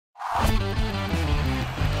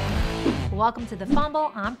welcome to the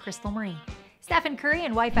Fumble. I'm Crystal Marie. Stephen Curry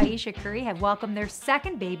and wife Ayesha Curry have welcomed their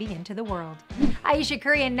second baby into the world. Ayesha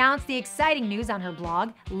Curry announced the exciting news on her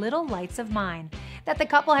blog, Little Lights of Mine, that the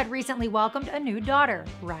couple had recently welcomed a new daughter,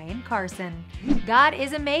 Carson. God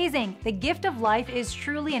is amazing. The gift of life is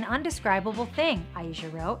truly an undescribable thing, Ayesha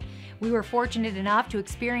wrote. We were fortunate enough to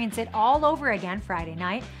experience it all over again Friday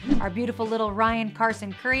night. Our beautiful little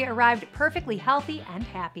Carson Curry arrived perfectly healthy and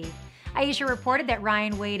happy. Ayesha reported that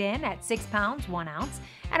Ryan weighed in at 6 pounds 1 ounce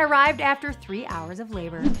and arrived after 3 hours of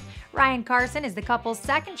labor. Carson is the couple's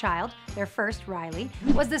second child. Their first, Riley,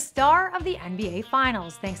 was the star of the NBA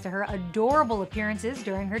Finals thanks to her adorable appearances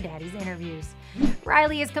during her daddy's interviews.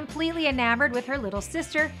 Riley is completely enamored with her little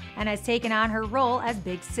sister and has taken on her role as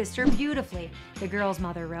big sister beautifully, the girl's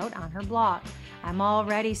mother wrote on her blog. I'm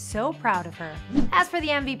already so proud of her. As for the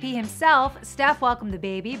MVP himself, Steph welcomed the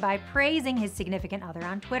baby by praising his significant other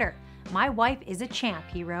on Twitter. "My wife is a champ,"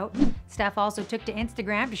 he wrote. Steph also took to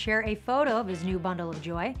Instagram to share a photo of his new bundle of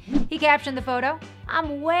joy. He captioned the photo,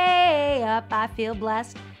 "I'm way up, I feel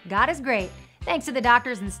blessed. God is great. Thanks to the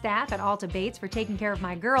doctors and staff at Alta Bates for taking care of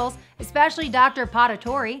my girls, especially Dr.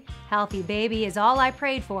 Patatori. Healthy baby is all I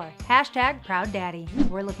prayed for. #ProudDaddy."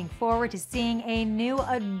 We're looking forward to seeing a new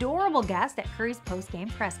adorable guest at Curry's post-game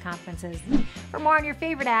press conferences. For more on your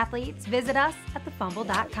favorite athletes, visit us at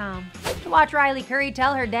thefumble.com. To watch Riley Curry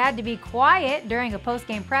tell her dad to be quiet during a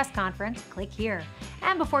post-game press conference, click here.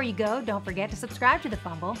 And before you go, don't forget to subscribe to The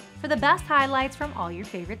Fumble for the best highlights from all your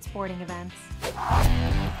favorite sporting events.